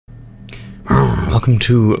Welcome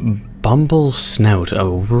to Bumble Snout, a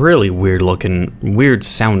really weird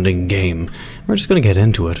sounding game. We're just gonna get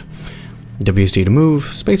into it. WSD to move,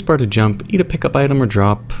 spacebar to jump, E to pick up item or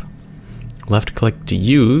drop, left click to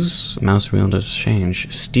use, mouse wheel to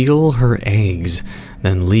change, steal her eggs,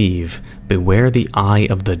 then leave, beware the eye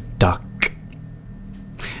of the duck.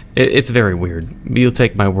 It's very weird. You'll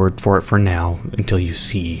take my word for it for now, until you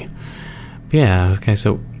see. Yeah, okay,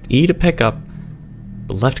 so E to pick up,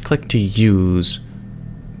 left click to use,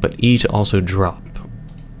 but E to also drop.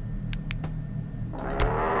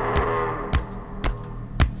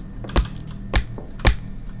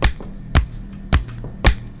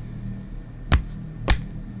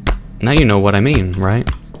 Now you know what I mean, right?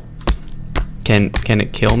 Can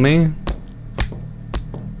it kill me?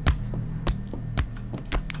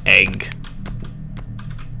 Egg.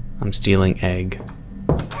 I'm stealing egg.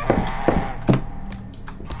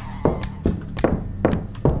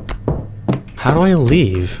 How do I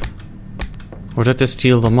leave? Or do I have to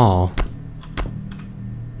steal them all?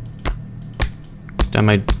 Am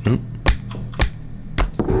I...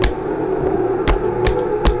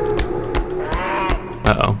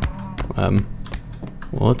 Uh-oh.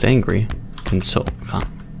 Well, it's angry. Console.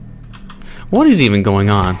 What is even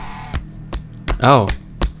going on? Oh.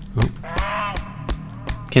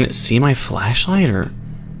 Can it see my flashlight, or...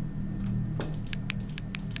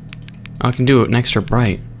 Oh, I can do it an extra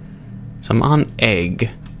bright. So I'm on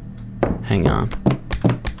egg. Hang on.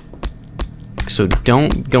 So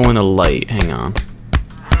don't go in the light. Hang on.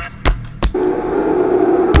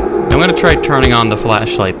 I'm gonna try turning on the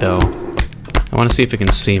flashlight though. I want to see if it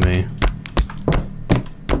can see me.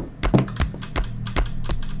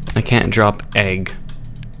 I can't drop egg.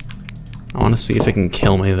 I want to see if it can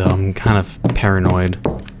kill me though. I'm kind of paranoid.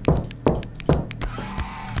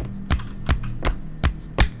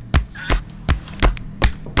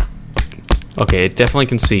 Okay, it definitely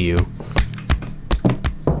can see you.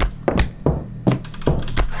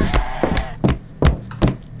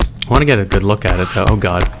 I want to get a good look at it though. Oh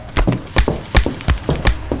god.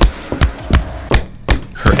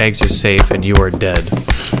 Her eggs are safe and you are dead.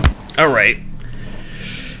 Alright.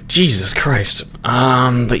 Jesus Christ.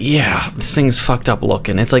 But yeah, this thing's fucked up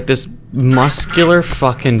looking. It's like this muscular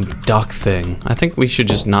fucking duck thing. I think we should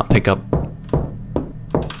just not pick up.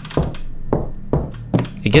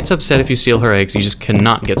 It gets upset if you steal her eggs. You just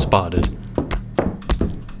cannot get spotted.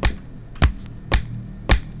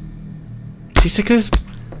 She's like this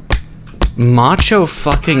macho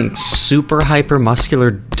fucking super hyper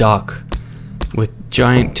muscular duck with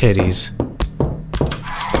giant titties.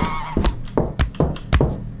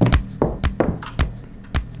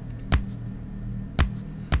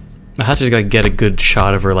 I have to like, get a good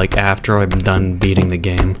shot of her like after I'm done beating the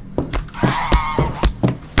game.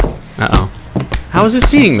 Uh-oh. How is it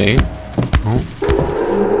seeing me? Oh.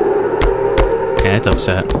 Yeah, it's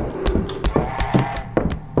upset.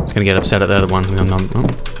 It's gonna get upset at the other one.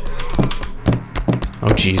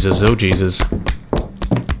 Oh Jesus, oh Jesus.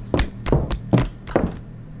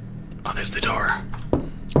 Oh, there's the door.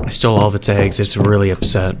 I stole all of its eggs. It's really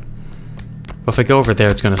upset. But if I go over there,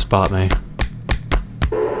 it's gonna spot me.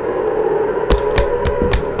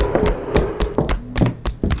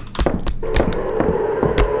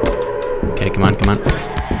 Okay, come on, come on.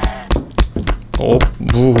 Oh,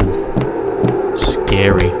 ooh.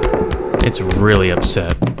 Scary. It's really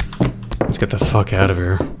upset. Let's get the fuck out of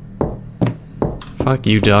here. Fuck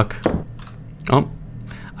you, duck. Oh,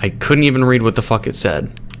 I couldn't even read what the fuck it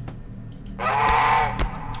said.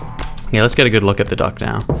 Yeah, let's get a good look at the duck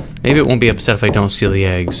now. Maybe it won't be upset if I don't steal the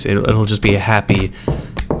eggs. It'll just be a happy,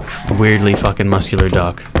 weirdly fucking muscular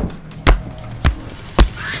duck.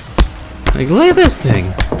 Like, look at this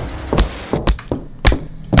thing.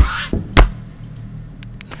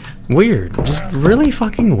 Weird. Just really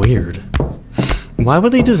fucking weird. Why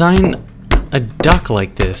would they design a duck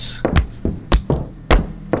like this?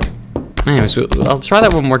 Anyways, I'll try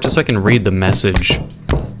that one more just so I can read the message.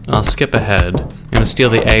 I'll skip ahead. I'm gonna steal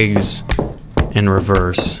the eggs in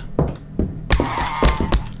reverse.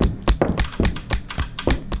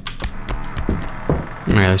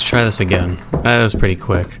 Alright, let's try this again. That was pretty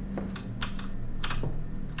quick.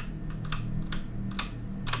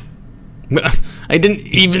 I didn't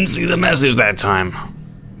even see the message that time.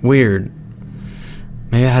 Weird.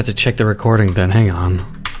 Maybe I had to check the recording then. Hang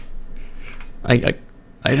on. I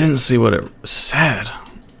didn't see what it said.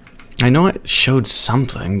 I know it showed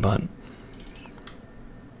something, but...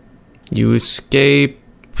 You escape...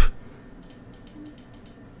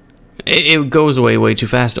 It goes away way too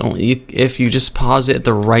fast. Only if you just pause it at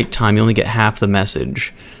the right time, you only get half the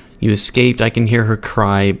message. You escaped. I can hear her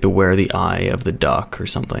cry, beware the eye of the duck or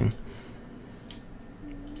something.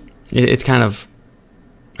 It's kind of,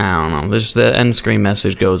 I don't know, the end screen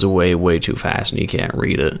message goes away way too fast and you can't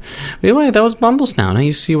read it. But anyway, that was Bumble Snout. Now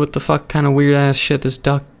you see what the fuck kind of weird ass shit, this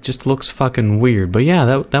duck just looks fucking weird. But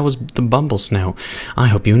yeah, that was the Bumble Snout. I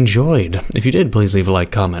hope you enjoyed. If you did, please leave a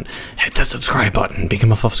like, comment, hit that subscribe button,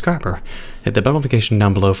 become a subscriber. Hit the bell notification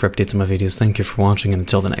down below for updates on my videos. Thank you for watching, and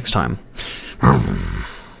until the next time.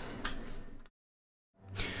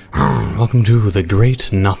 Welcome to The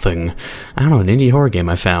Great Nothing. I don't know, an indie horror game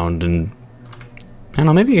I found, and I don't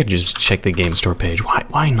know, maybe I could just check the game store page.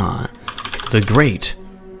 Why not? The Great.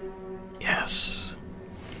 Yes.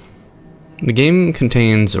 The game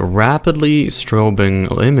contains rapidly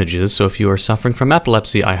strobing images, so if you are suffering from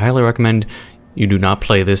epilepsy, I highly recommend you do not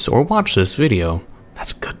play this or watch this video.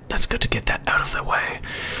 That's good. That's good to get that out of the way.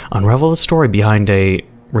 Unravel the story behind a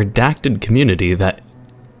redacted community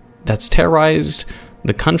that's terrorized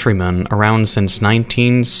the countrymen around since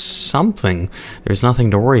 19-something. There's nothing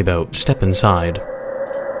to worry about. Step inside.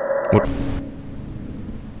 What?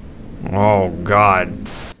 Oh, God.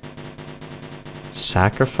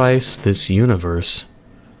 Sacrifice this universe.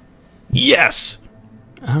 Yes!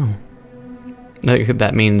 Oh.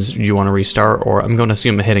 That means you want to restart, or I'm going to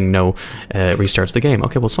assume hitting no restarts the game.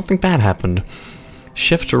 Okay, well, something bad happened.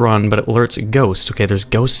 Shift to run, but it alerts ghosts. Okay, there's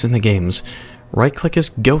ghosts in the games. Right-click is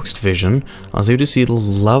ghost vision. Allows you to see the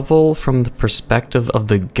level from the perspective of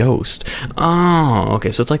the ghost. Oh, okay,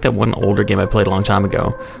 so it's like that one older game I played a long time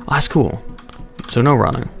ago. Oh, that's cool. So no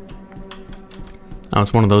running. Oh,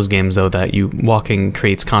 it's one of those games, though, that you walking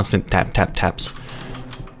creates constant tap, tap, taps.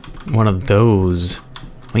 One of those.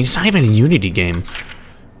 I mean, it's not even a Unity game.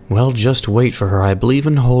 Well, just wait for her. I believe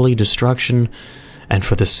in holy destruction, and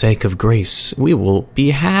for the sake of grace, we will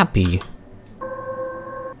be happy.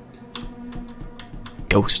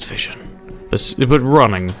 Ghost vision. But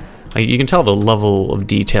running. Like, you can tell the level of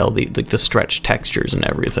detail, the stretched textures and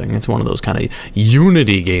everything. It's one of those kind of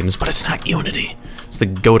Unity games, but it's not Unity. It's the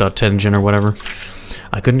Godot engine or whatever.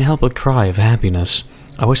 I couldn't help but cry of happiness.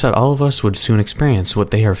 I wish that all of us would soon experience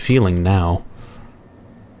what they are feeling now.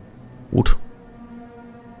 What?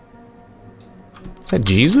 Is that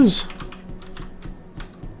Jesus?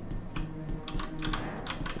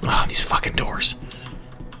 Oh, these fucking doors.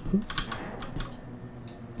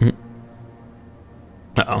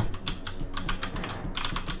 Uh-oh.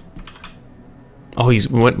 Oh, he's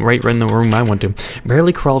went right in the room I went to.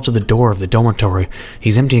 Barely crawled to the door of the dormitory.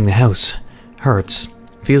 He's emptying the house. Hurts.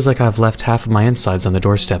 Feels like I've left half of my insides on the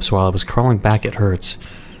doorsteps while I was crawling back. It hurts.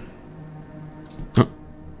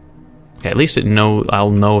 Okay, at least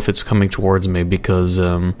I'll know if it's coming towards me because,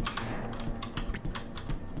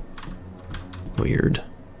 weird.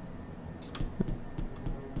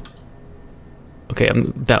 Okay,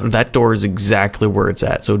 that door is exactly where it's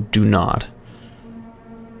at, so do not.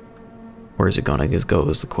 Where is it gonna go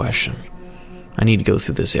is the question. I need to go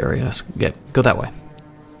through this area. Yeah, go that way.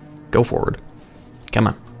 Go forward. Come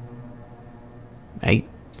on. Hey.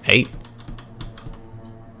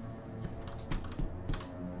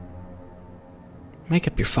 Make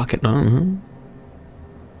up your fucking...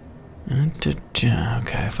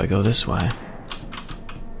 Okay, if I go this way.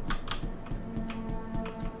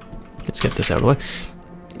 Let's get this out of the way.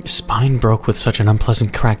 Spine broke with such an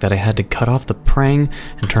unpleasant crack that I had to cut off the praying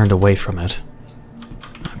and turned away from it.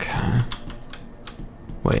 Okay.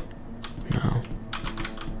 Wait. No.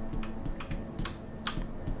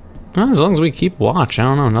 Well, as long as we keep watch, I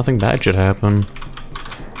don't know, nothing bad should happen.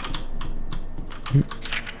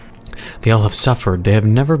 They all have suffered. They have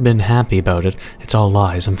never been happy about it. It's all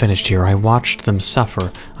lies. I'm finished here. I watched them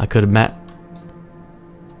suffer. I could have met...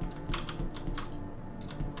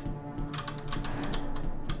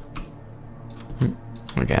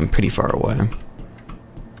 Okay, I'm pretty far away.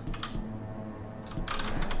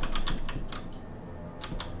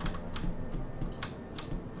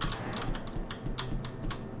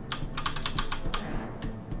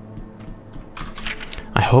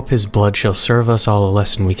 I hope his blood shall serve us all a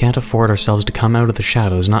lesson. We can't afford ourselves to come out of the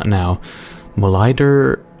shadows, not now.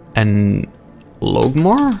 Molider and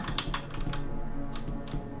Logmore?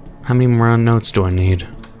 How many more notes do I need?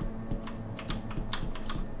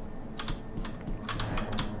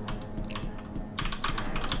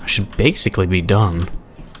 I should basically be done.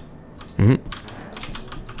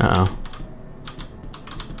 Uh-oh.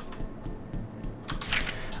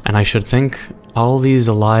 And I should think all these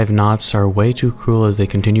alive knots are way too cruel as they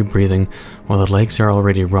continue breathing, while the legs are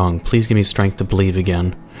already wrong. Please give me strength to believe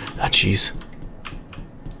again. Ah, jeez.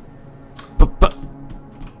 But...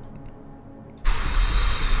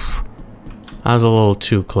 I was a little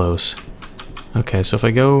too close. Okay, so if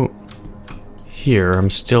I go here, I'm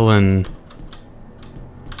still in...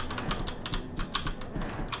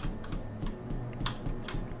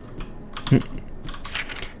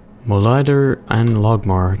 Molider and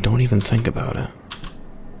Logmar. Don't even think about it.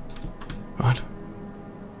 What?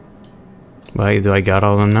 Why do I got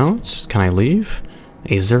all the notes? Can I leave?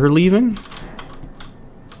 Is there leaving?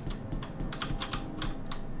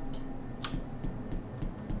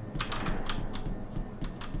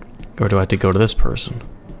 Or do I have to go to this person?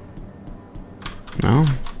 No?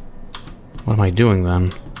 What am I doing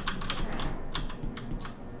then?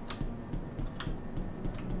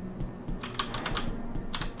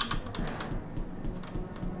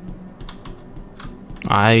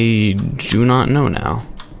 I do not know now.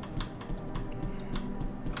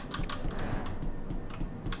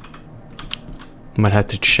 Might have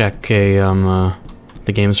to check the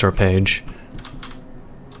game store page.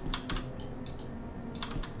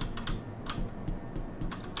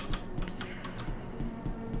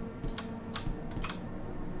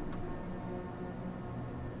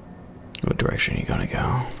 What direction are you gonna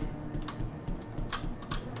go?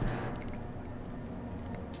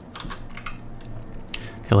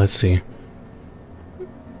 Okay, let's see.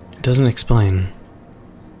 It doesn't explain.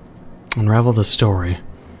 Unravel the story.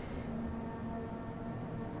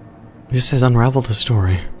 It just says unravel the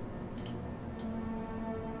story.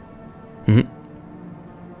 Hmm.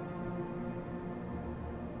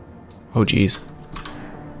 Oh, jeez.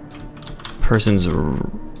 Person's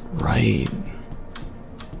right.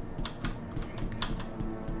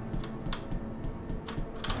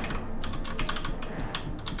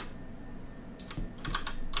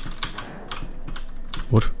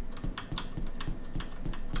 What?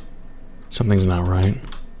 Something's not right.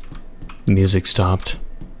 The music stopped.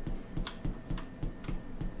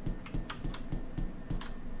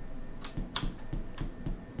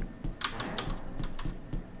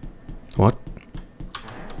 What?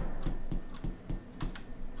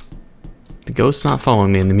 The ghost's not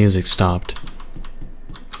following me and the music stopped.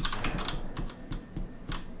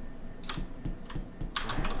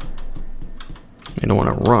 I don't want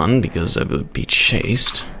to run because I would be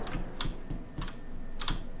chased.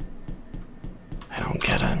 I don't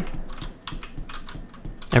get it.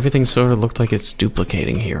 Everything sort of looked like it's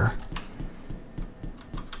duplicating here.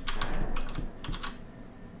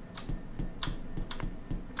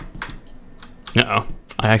 Uh-oh.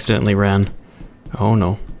 I accidentally ran. Oh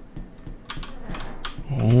no.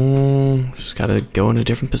 Oh, just gotta go in a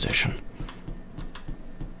different position.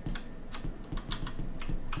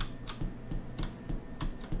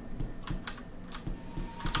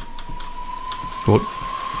 What?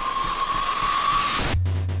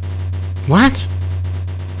 What?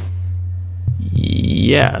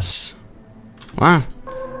 Yes. What?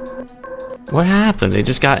 What happened? They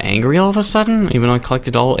just got angry all of a sudden? Even though I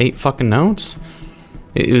collected all 8 fucking notes?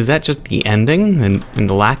 Is that just the ending and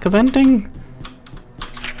the lack of ending?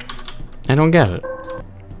 I don't get it.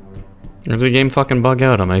 Or did the game fucking bug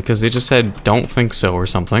out on me? Because they just said, don't think so or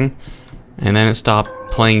something. And then it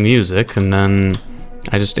stopped playing music and then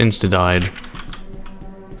I just insta-died.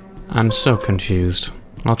 I'm so confused.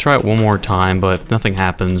 I'll try it one more time, but if nothing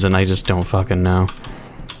happens, then I just don't fucking know.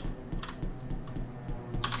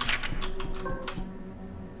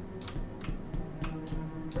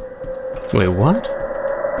 Wait, what?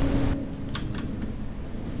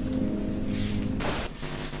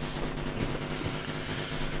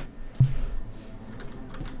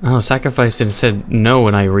 Oh, sacrificed and said no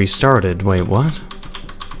when I restarted. Wait, what?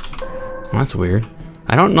 That's weird.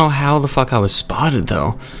 I don't know how the fuck I was spotted,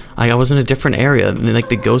 though. I was in a different area. Like,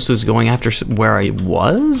 the ghost was going after where I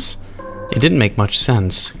was? It didn't make much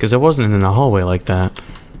sense, because I wasn't in the hallway like that.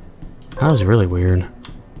 That was really weird.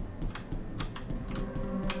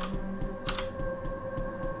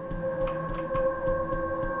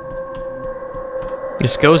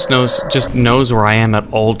 This ghost just knows where I am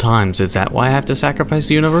at all times. Is that why I have to sacrifice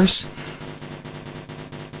the universe?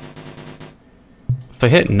 If I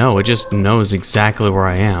hit no, it just knows exactly where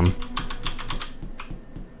I am.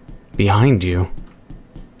 Behind you.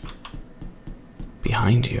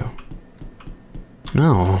 Behind you.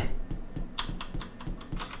 No.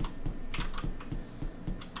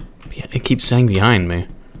 It keeps saying behind me.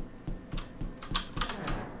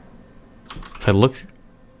 If I look...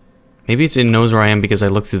 Maybe it knows where I am because I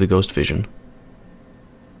look through the ghost vision.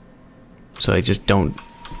 So I just don't...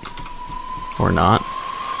 Or not.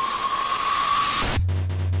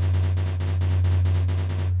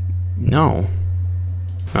 No.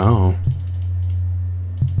 Oh.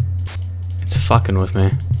 It's fucking with me.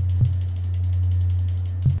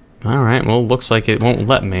 Alright, well, looks like it won't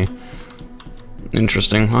let me.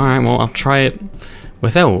 Interesting. Alright, well, I'll try it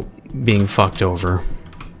without being fucked over.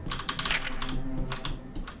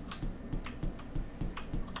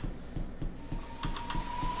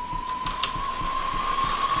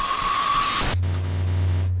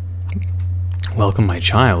 Welcome my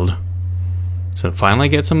child. So finally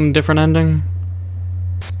get some different ending?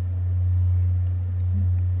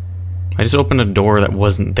 I just opened a door that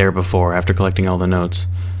wasn't there before after collecting all the notes.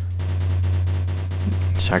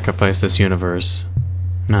 Sacrifice this universe.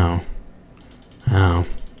 No. Oh.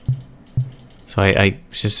 So it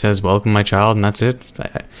just says, welcome my child, and that's it?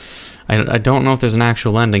 I don't know if there's an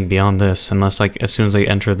actual ending beyond this, unless, like, as soon as I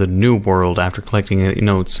enter the new world after collecting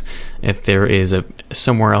notes, if there is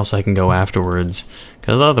somewhere else I can go afterwards.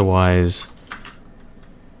 Because otherwise...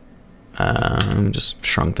 just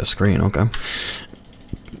shrunk the screen, okay.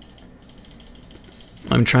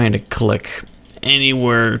 I'm trying to click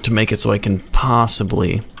anywhere to make it so I can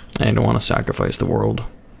possibly... I don't want to sacrifice the world.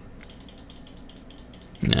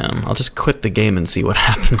 Yeah, I'll just quit the game and see what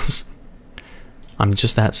happens. I'm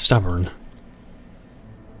just that stubborn.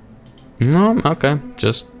 No, okay,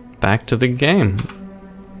 just back to the game.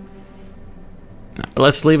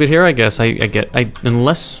 Let's leave it here, I guess.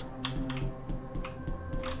 Unless...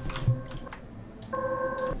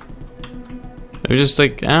 It was just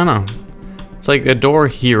like, I don't know. It's like a door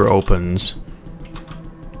here opens.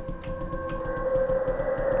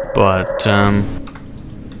 But, I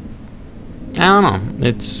don't know.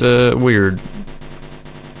 It's, weird.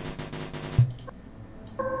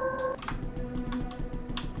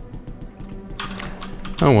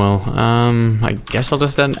 Oh well, I guess I'll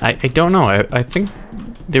just end. I don't know. I think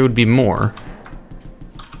there would be more.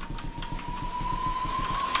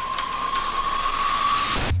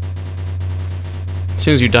 As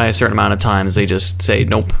soon as you die a certain amount of times, they just say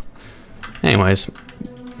nope. Anyways,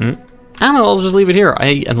 I don't know. I'll just leave it here.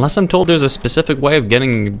 Unless I'm told there's a specific way of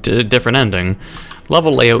getting a different ending.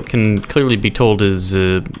 Level layout can clearly be told is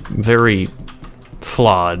very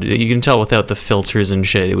flawed. You can tell without the filters and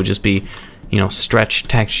shit. It would just be, you know, stretch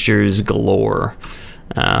textures galore.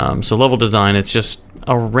 So level design, it's just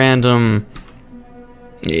a random...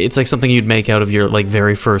 It's like something you'd make out of your, like,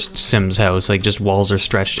 very first Sims house. Like, just walls are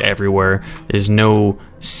stretched everywhere. There's no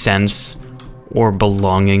sense or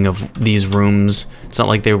belonging of these rooms. It's not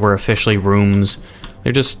like they were officially rooms.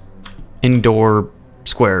 They're just indoor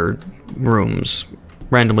square rooms,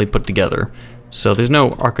 randomly put together. So there's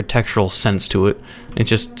no architectural sense to it. It's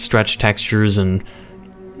just stretched textures and,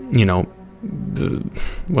 you know,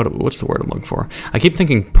 what's the word I'm looking for? I keep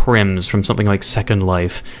thinking prims from something like Second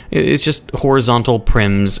Life. It's just horizontal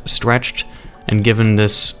prims stretched and given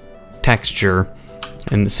this texture,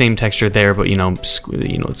 and the same texture there, but you know,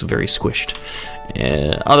 it's very squished.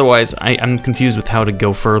 Otherwise, I'm confused with how to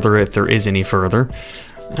go further, if there is any further.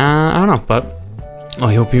 I don't know, but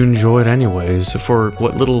I hope you enjoyed anyways, for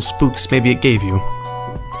what little spooks maybe it gave you.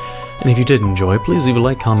 And if you did enjoy, please leave a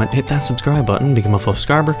like, comment, hit that subscribe button, become a full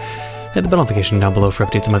subscriber. Hit the bell notification down below for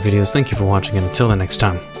updates on my videos. Thank you for watching, and until the next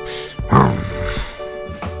time.